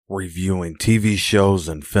reviewing TV shows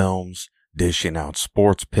and films, dishing out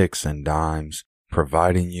sports picks and dimes,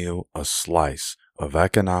 providing you a slice of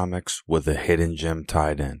economics with a hidden gem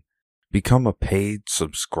tied in. Become a paid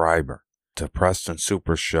subscriber to Preston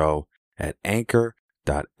Super Show at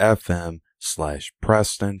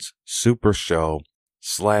anchor.fm/Preston's Super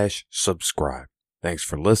Show/subscribe. Thanks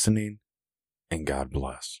for listening, and God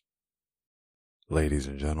bless. Ladies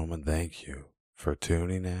and gentlemen, thank you for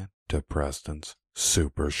tuning in to Preston's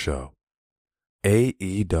Super Show.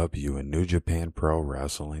 AEW and New Japan Pro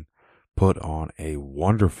Wrestling put on a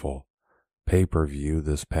wonderful pay-per-view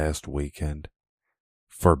this past weekend,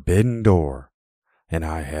 Forbidden Door, and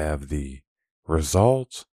I have the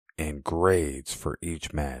results and grades for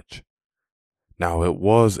each match. Now, it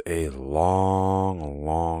was a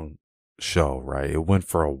long show, right? It went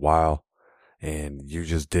for a while, and you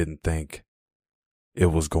just didn't think it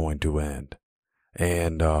was going to end.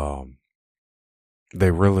 And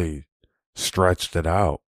they really stretched it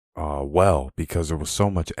out well, because there was so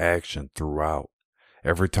much action throughout.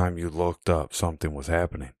 Every time you looked up, something was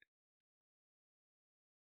happening.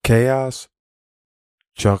 Chaos,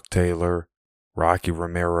 Chuck Taylor, Rocky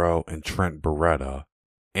Romero, and Trent Beretta,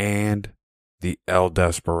 and the El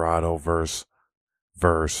Desperado verse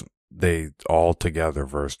they all together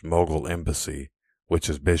versed Mogul Embassy, which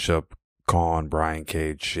is Bishop, Kaun, Brian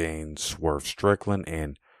Cage, Shane, Swerve Strickland,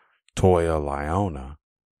 and Toya Liona.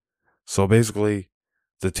 So basically,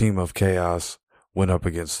 the team of Chaos went up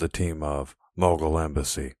against the team of Mogul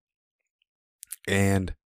Embassy.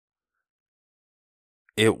 And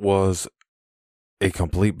it was a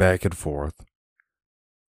complete back and forth.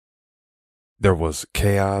 There was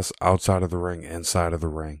chaos outside of the ring, inside of the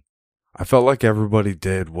ring. I felt like everybody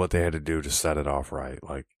did what they had to do to set it off right.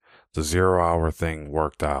 Like, the 0 hour thing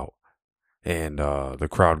worked out, and the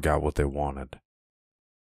crowd got what they wanted.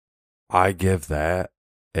 I give that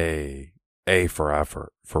a for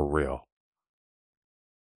effort, for real.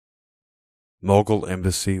 Mogul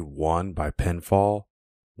Embassy won by pinfall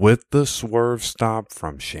with the swerve stomp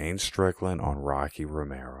from Shane Strickland on Rocky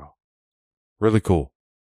Romero. Really cool.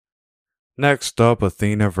 Next up,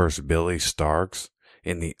 Athena versus Billy Starks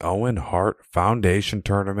in the Owen Hart Foundation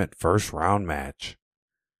Tournament first round match.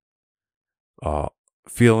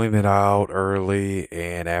 Feeling it out early,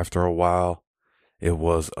 and after a while, it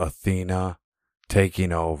was Athena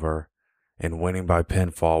taking over and winning by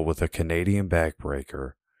pinfall with a Canadian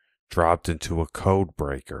backbreaker, dropped into a code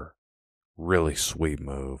breaker. Really sweet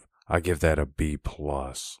move. I give that a B+.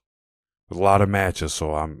 A lot of matches,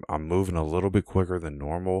 so I'm moving a little bit quicker than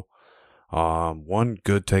normal. One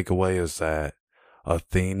good takeaway is that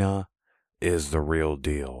Athena is the real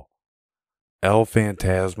deal. El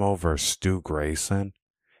Phantasmo versus Stu Grayson.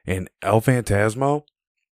 And El Phantasmo,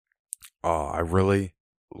 I really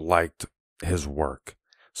liked his work,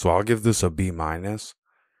 so I'll give this a B-.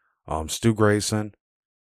 Stu Grayson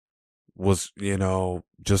was,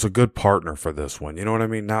 just a good partner for this one. You know what I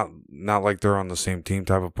mean? Not like they're on the same team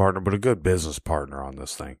type of partner, but a good business partner on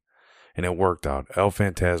this thing. And it worked out. El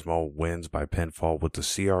Phantasmo wins by pinfall with the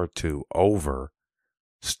CR2 over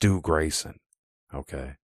Stu Grayson.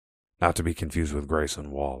 Okay. Not to be confused with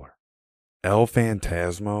Grayson Waller. El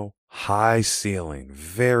Phantasmo, high ceiling,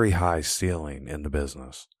 very high ceiling in the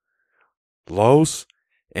business. Los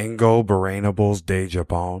Ingobernables de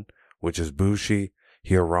Japón, which is Bushi,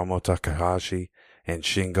 Hiromu Takahashi, and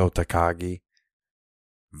Shingo Takagi,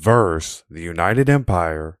 versus the United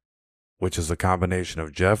Empire, which is a combination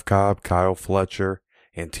of Jeff Cobb, Kyle Fletcher,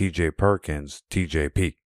 and TJ Perkins,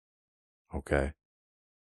 TJP. Okay.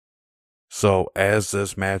 So as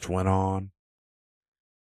this match went on,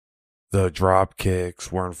 the drop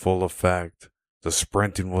kicks were in full effect. The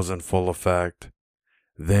sprinting was in full effect.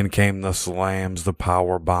 Then came the slams, the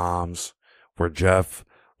power bombs, where Jeff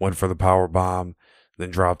went for the power bomb,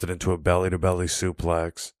 then dropped it into a belly-to-belly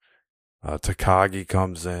suplex. Takagi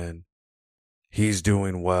comes in. He's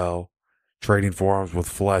doing well, trading forearms with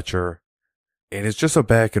Fletcher. And it's just a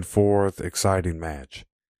back-and-forth, exciting match.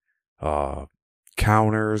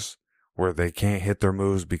 Counters where they can't hit their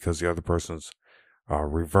moves because the other person's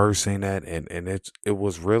reversing it. And it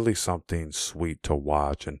was really something sweet to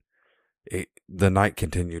watch. And the night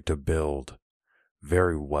continued to build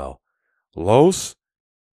very well. Los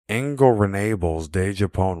Ingobernables de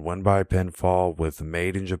Japón win by pinfall with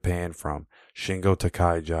Made in Japan from Shingo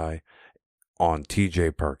Takagi on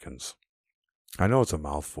TJ Perkins. I know it's a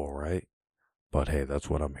mouthful, right? But hey, that's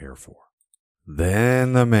what I'm here for.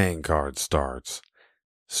 Then the main card starts.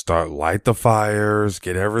 Light the fires,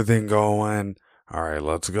 get everything going. All right,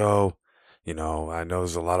 let's go. I know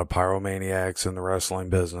there's a lot of pyromaniacs in the wrestling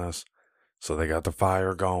business, so they got the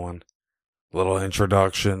fire going. Little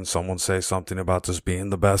introduction. Someone say something about this being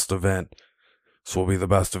the best event. This will be the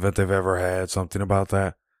best event they've ever had. Something about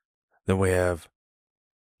that. Then we have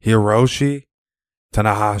Hiroshi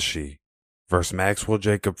Tanahashi versus Maxwell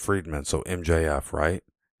Jacob Friedman. So MJF, right?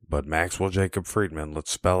 But Maxwell Jacob Friedman,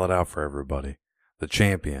 let's spell it out for everybody. The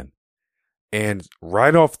champion. And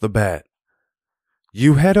right off the bat,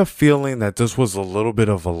 you had a feeling that this was a little bit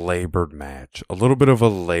of a labored match, a little bit of a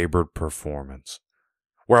labored performance,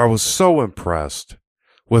 where I was so impressed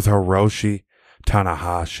with Hiroshi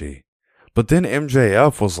Tanahashi. But then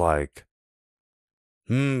MJF was like,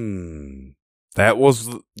 that was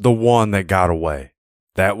the one that got away.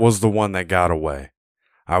 That was the one that got away.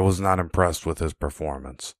 I was not impressed with his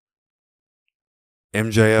performance.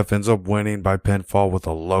 MJF ends up winning by pinfall with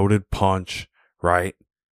a loaded punch, right?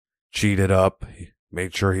 Cheated up,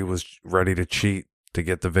 made sure he was ready to cheat to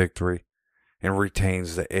get the victory, and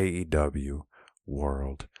retains the AEW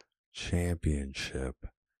World Championship.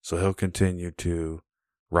 So he'll continue to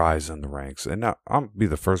rise in the ranks. And now I'll be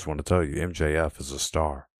the first one to tell you, MJF is a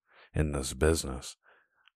star in this business.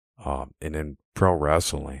 And in pro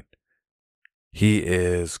wrestling, he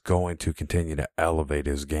is going to continue to elevate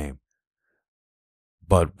his game.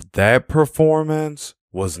 But that performance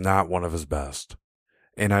was not one of his best.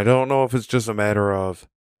 And I don't know if it's just a matter of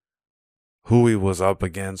who he was up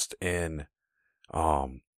against and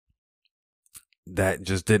that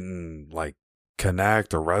just didn't like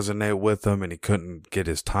connect or resonate with him and he couldn't get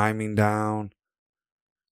his timing down.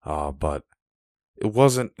 But it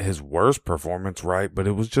wasn't his worst performance, right? But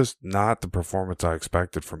it was just not the performance I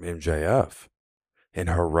expected from MJF. And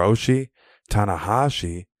Hiroshi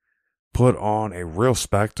Tanahashi put on a real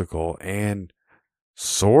spectacle and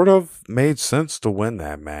sort of made sense to win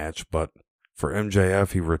that match. But for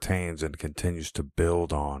MJF, he retains and continues to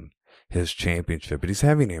build on his championship. But he's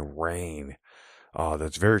having a reign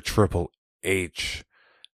that's very Triple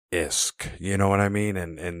H-esque. You know what I mean?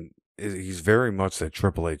 And he's very much that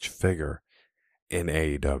Triple H figure in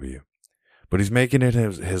AEW. But he's making it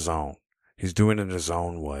his own. He's doing it his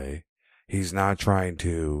own way. He's not trying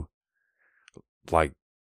to like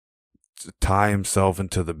tie himself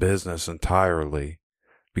into the business entirely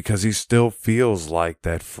because he still feels like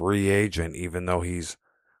that free agent, even though he's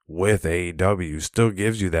with AEW, still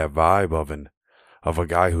gives you that vibe of a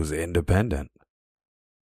guy who's independent.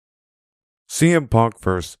 CM Punk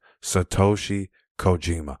versus Satoshi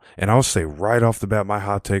Kojima. And I'll say right off the bat, my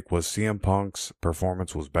hot take was CM Punk's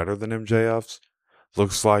performance was better than MJF's.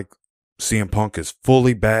 Looks like CM Punk is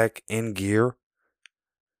fully back in gear.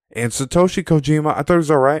 And Satoshi Kojima, I thought he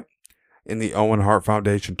was all right in the Owen Hart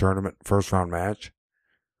Foundation tournament first round match.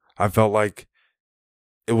 I felt like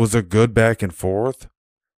it was a good back and forth.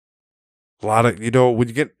 A lot of, when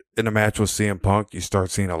you get in a match with CM Punk, you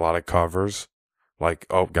start seeing a lot of covers. Like,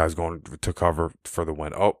 oh, guy's going to cover for the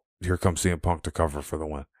win. Oh, here comes CM Punk to cover for the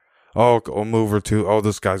win. Oh, a move or two. Oh,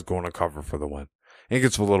 this guy's going to cover for the win. It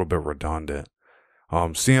gets a little bit redundant.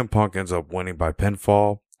 CM Punk ends up winning by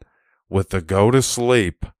pinfall with the go to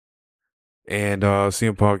sleep. And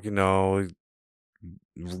CM Punk,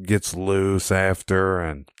 gets loose after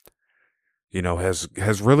and,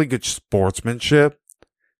 has really good sportsmanship.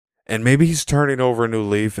 And maybe he's turning over a new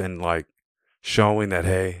leaf and like showing that,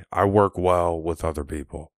 hey, I work well with other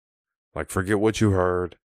people. Like, forget what you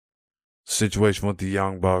heard. Situation with the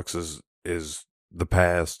Young Bucks is the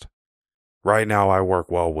past. Right now, I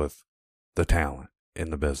work well with the talent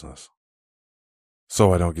in the business.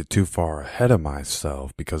 So I don't get too far ahead of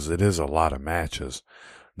myself because it is a lot of matches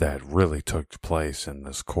that really took place in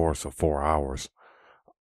this course of 4 hours.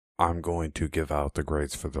 I'm going to give out the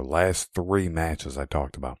grades for the last 3 matches I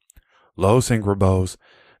talked about. Los Ingrabos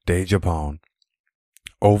de Japón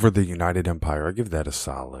over the United Empire. I give that a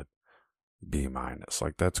solid B-.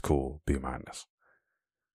 Like, that's cool. B-.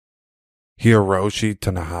 Hiroshi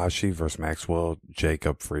Tanahashi versus Maxwell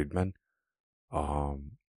Jacob Friedman.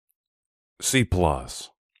 C+.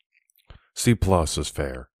 C+ is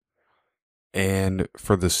fair. And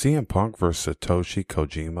for the CM Punk versus Satoshi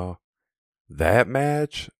Kojima, that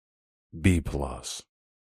match, B+.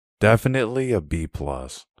 Definitely a B+.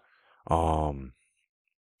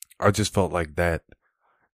 I just felt like that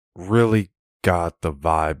really got the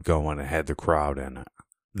vibe going and had the crowd in it.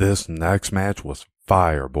 This next match was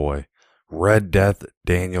fire, boy. Red Death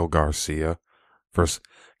Daniel Garcia versus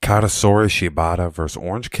Katasori Shibata versus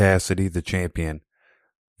Orange Cassidy, the champion,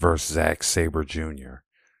 versus Zack Sabre Jr.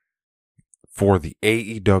 for the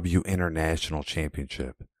AEW International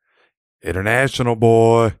Championship. International,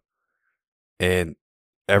 boy. And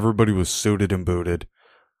everybody was suited and booted.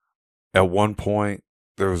 At one point,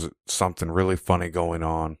 there was something really funny going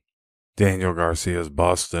on. Daniel Garcia's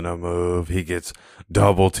busting a move. He gets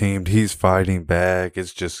double teamed. He's fighting back.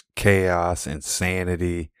 It's just chaos,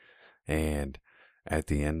 insanity. And at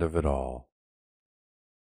the end of it all,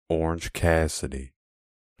 Orange Cassidy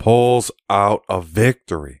pulls out a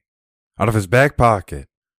victory out of his back pocket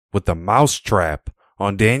with the mousetrap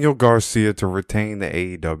on Daniel Garcia to retain the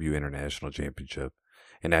AEW International Championship.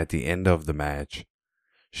 And at the end of the match,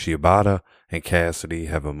 Shibata and Cassidy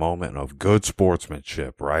have a moment of good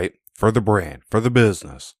sportsmanship, right? For the brand, for the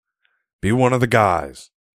business. Be one of the guys.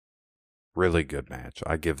 Really good match.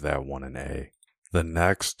 I give that one an A. The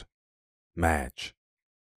next match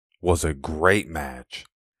was a great match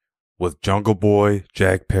with Jungle Boy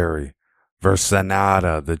Jack Perry versus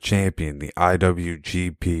Sanada, the champion, the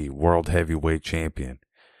IWGP World Heavyweight Champion.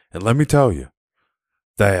 And let me tell you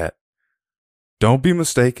that, don't be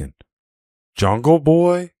mistaken, Jungle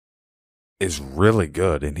Boy is really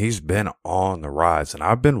good, and he's been on the rise, and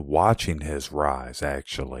I've been watching his rise,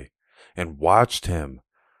 actually, and watched him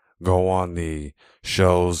go on the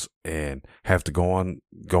shows and have to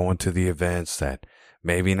go into the events that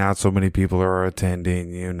maybe not so many people are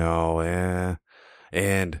attending,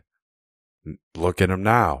 and look at him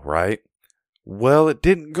now, right? Well, it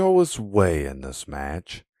didn't go his way in this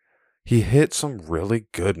match. He hit some really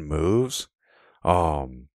good moves.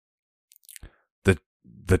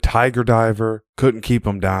 The Tiger Diver couldn't keep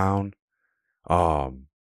him down.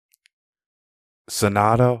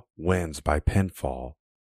 Sanada wins by pinfall.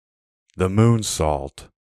 The Moonsault,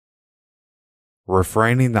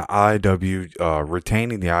 retaining the IWGP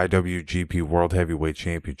World Heavyweight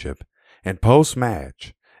Championship, and post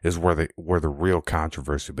match is where the real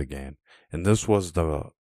controversy began. And this was the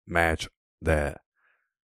match that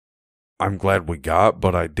I'm glad we got,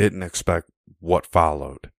 but I didn't expect what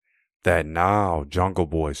followed. That now Jungle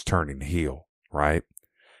Boy's turning heel, right?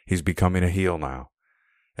 He's becoming a heel now.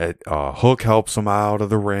 Hook helps him out of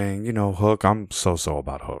the ring. Hook, I'm so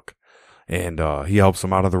about Hook. And he helps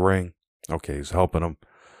him out of the ring. Okay, he's helping him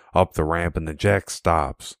up the ramp, and then Jack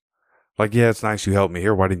stops. Like, yeah, it's nice you helped me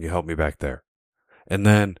here. Why didn't you help me back there? And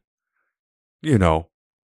then,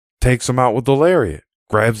 takes him out with the lariat.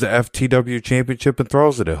 Grabs the FTW championship and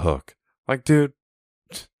throws it at Hook. Like, dude,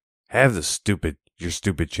 have your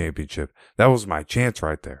stupid championship. That was my chance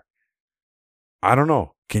right there. I don't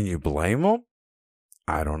know. Can you blame him?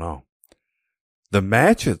 I don't know. The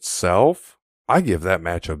match itself, I give that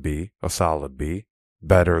match a B, a solid B.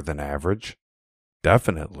 Better than average.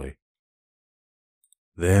 Definitely.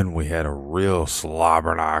 Then we had a real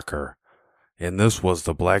slobber knocker. And this was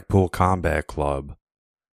the Blackpool Combat Club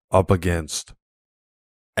up against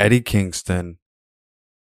Eddie Kingston,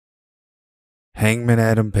 Hangman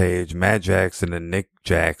Adam Page, Matt Jackson, and Nick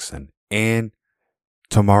Jackson, and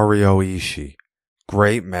Tomohiro Ishii.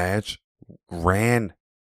 Great match. Ran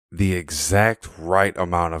the exact right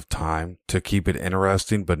amount of time to keep it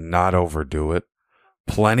interesting but not overdo it.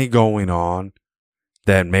 Plenty going on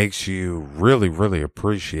that makes you really, really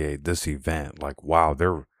appreciate this event. Like, wow,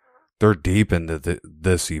 they're deep into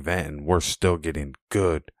this event, and we're still getting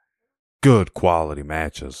good quality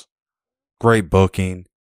matches. Great booking.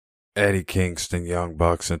 Eddie Kingston, Young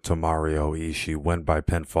Bucks, and Tomohiro Ishii win by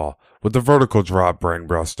pinfall with the vertical drop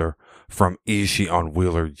brainbuster from Ishii on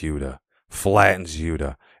Wheeler Yuta. Flattens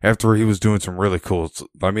Yuta after he was doing some really cool.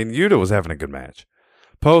 Yuta was having a good match.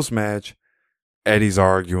 Post match, Eddie's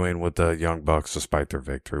arguing with the Young Bucks despite their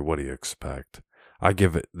victory. What do you expect? I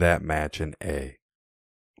give that match an A.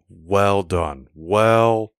 Well done.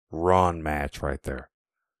 Well run match right there.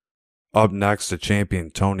 Up next, the champion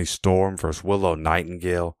Toni Storm versus Willow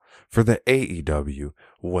Nightingale for the AEW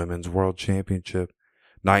Women's World Championship.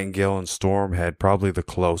 Nightingale and Storm had probably the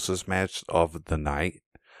closest match of the night.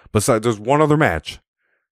 Besides, there's one other match,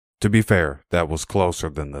 to be fair, that was closer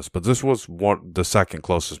than this. But this was the second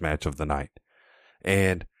closest match of the night.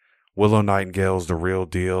 And Willow Nightingale's the real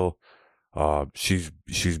deal.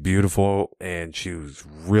 She's beautiful, and she was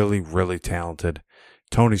really, really talented.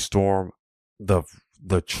 Toni Storm, the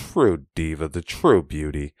true diva, the true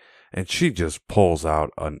beauty, and she just pulls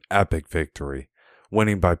out an epic victory,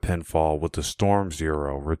 winning by pinfall with the Storm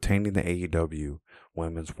Zero, retaining the AEW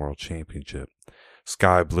Women's World Championship.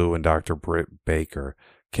 Sky Blue and Dr. Britt Baker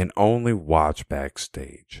can only watch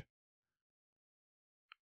backstage.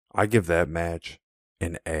 I give that match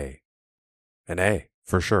an A. An A,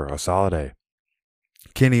 for sure, a solid A.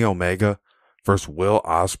 Kenny Omega versus Will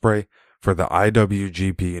Ospreay for the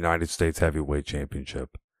IWGP United States Heavyweight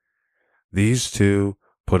Championship. These two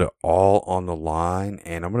put it all on the line,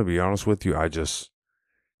 and I'm going to be honest with you,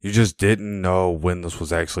 you just didn't know when this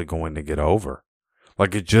was actually going to get over.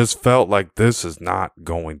 Like, it just felt like this is not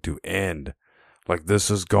going to end. Like,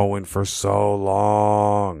 this is going for so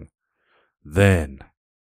long. Then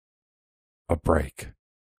a break.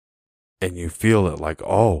 And you feel it like,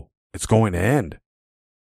 oh, it's going to end.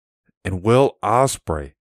 And Will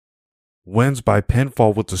Ospreay wins by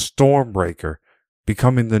pinfall with the Stormbreaker,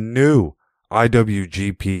 becoming the new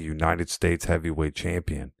IWGP United States Heavyweight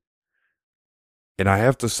Champion. And I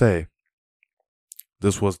have to say,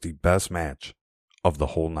 this was the best match of the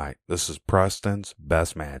whole night. This is Preston's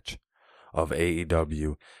best match of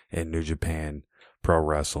AEW and New Japan Pro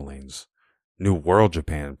Wrestling's, New World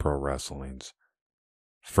Japan Pro Wrestling's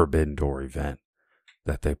Forbidden Door event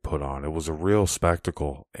that they put on. It was a real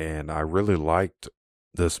spectacle, and I really liked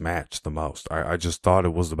this match the most. I just thought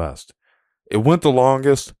it was the best. It went the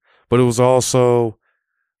longest, but it was also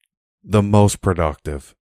the most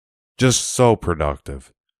productive. Just so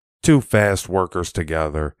productive. Two fast workers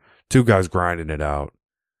together, two guys grinding it out.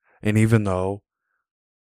 And even though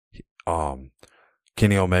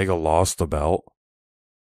Kenny Omega lost the belt,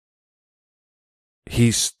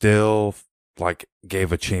 he still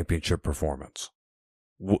gave a championship performance.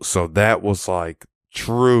 So that was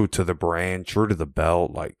true to the brand, true to the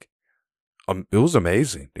belt. It was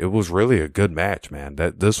amazing. It was really a good match, man.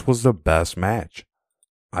 This was the best match.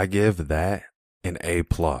 I give that an A+.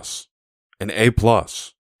 An A+.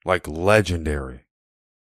 Legendary.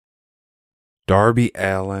 Darby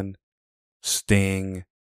Allin, Sting,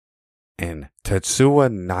 and Tetsuya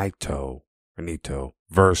Naito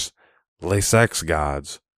versus Les Sex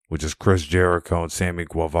Gods, which is Chris Jericho and Sammy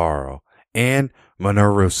Guevara, and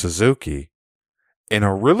Minoru Suzuki, in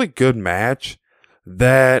a really good match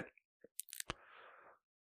that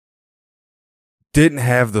didn't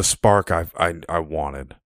have the spark I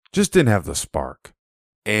wanted. Just didn't have the spark.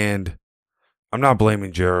 And I'm not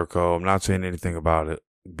blaming Jericho. I'm not saying anything about it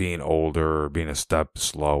being older or being a step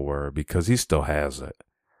slower, because he still has it.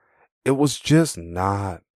 It was just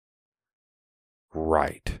not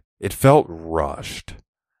right. It felt rushed.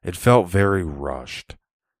 It felt very rushed.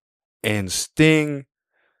 And Sting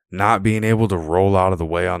not being able to roll out of the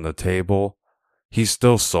way on the table, he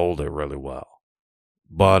still sold it really well.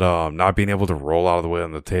 But not being able to roll out of the way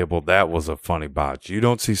on the table, that was a funny botch. You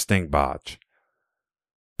don't see Sting botch.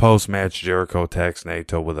 Post-match, Jericho attacks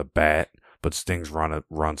Naito with a bat, but Sting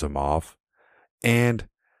runs him off. And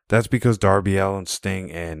that's because Darby Allin,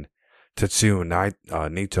 Sting, and Tetsuya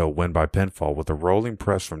Naito win by pinfall with a rolling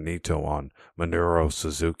press from Naito on Minoru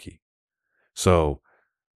Suzuki. So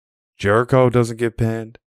Jericho doesn't get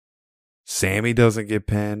pinned. Sammy doesn't get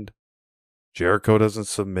pinned. Jericho doesn't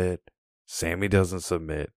submit. Sammy doesn't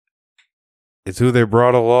submit. It's who they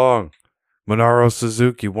brought along. Minoru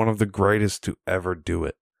Suzuki, one of the greatest to ever do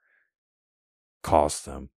it, cost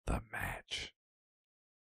them the match.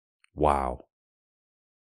 Wow.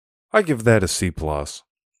 I give that a C+.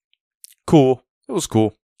 Cool. It was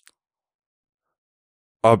cool.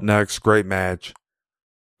 Up next, great match,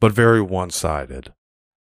 but very one-sided.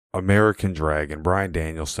 American Dragon, Bryan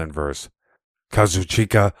Danielson versus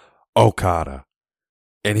Kazuchika Okada.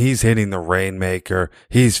 And he's hitting the Rainmaker.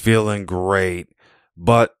 He's feeling great.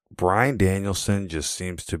 But Bryan Danielson just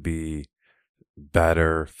seems to be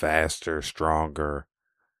better, faster, stronger,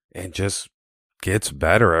 and just gets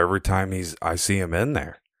better every time I see him in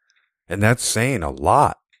there. And that's saying a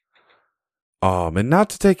lot. And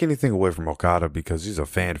not to take anything away from Okada, because he's a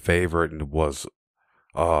fan favorite and was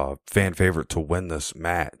a fan favorite to win this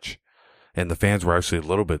match. And the fans were actually a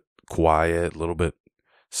little bit quiet, a little bit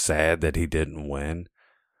sad that he didn't win.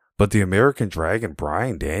 But the American Dragon,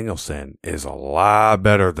 Bryan Danielson, is a lot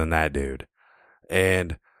better than that dude.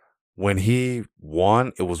 And when he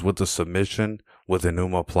won, it was with the submission with an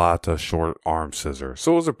omoplata short arm scissor.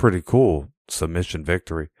 So it was a pretty cool submission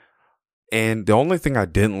victory. And the only thing I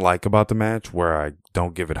didn't like about the match, where I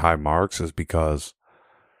don't give it high marks, is because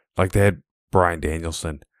they had Bryan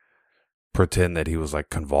Danielson pretend that he was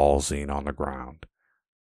convulsing on the ground.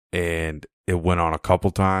 And it went on a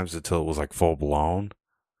couple times until it was full blown,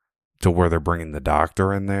 to where they're bringing the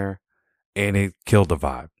doctor in there, and it killed the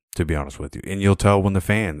vibe, to be honest with you. And you'll tell when it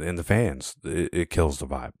kills the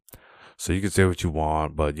vibe. So you can say what you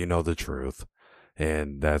want, but you know the truth.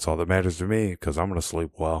 And that's all that matters to me, because I'm going to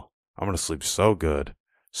sleep well. I'm going to sleep so good.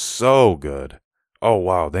 So good. Oh,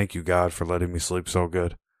 wow. Thank you, God, for letting me sleep so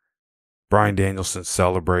good. Bryan Danielson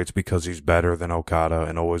celebrates because he's better than Okada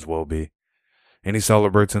and always will be. And he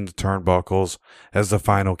celebrates in the turnbuckles as the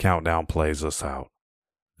final countdown plays us out.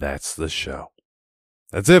 That's the show.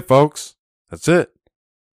 That's it, folks. That's it.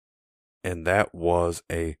 And that was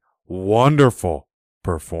a wonderful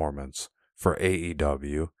performance for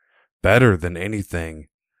AEW. Better than anything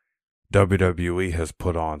WWE has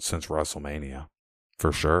put on since WrestleMania.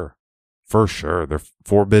 For sure. For sure. Their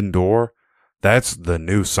Forbidden Door, that's the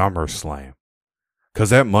new SummerSlam.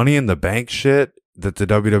 Because that Money in the Bank shit that the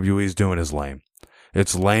WWE is doing is lame.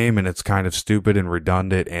 It's lame and it's kind of stupid and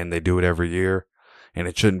redundant, and they do it every year. And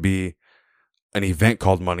it shouldn't be an event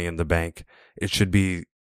called Money in the Bank. It should be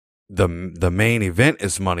the main event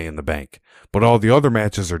is Money in the Bank. But all the other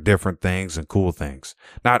matches are different things and cool things.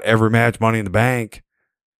 Not every match Money in the Bank.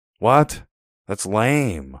 What? That's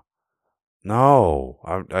lame. No,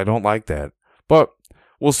 I don't like that. But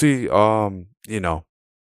we'll see, how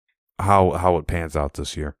it pans out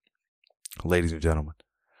this year. Ladies and gentlemen,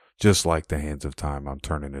 just like the hands of time, I'm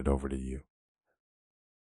turning it over to you.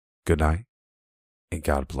 Good night, and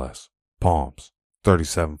God bless. Palms,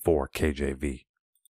 37-4 KJV.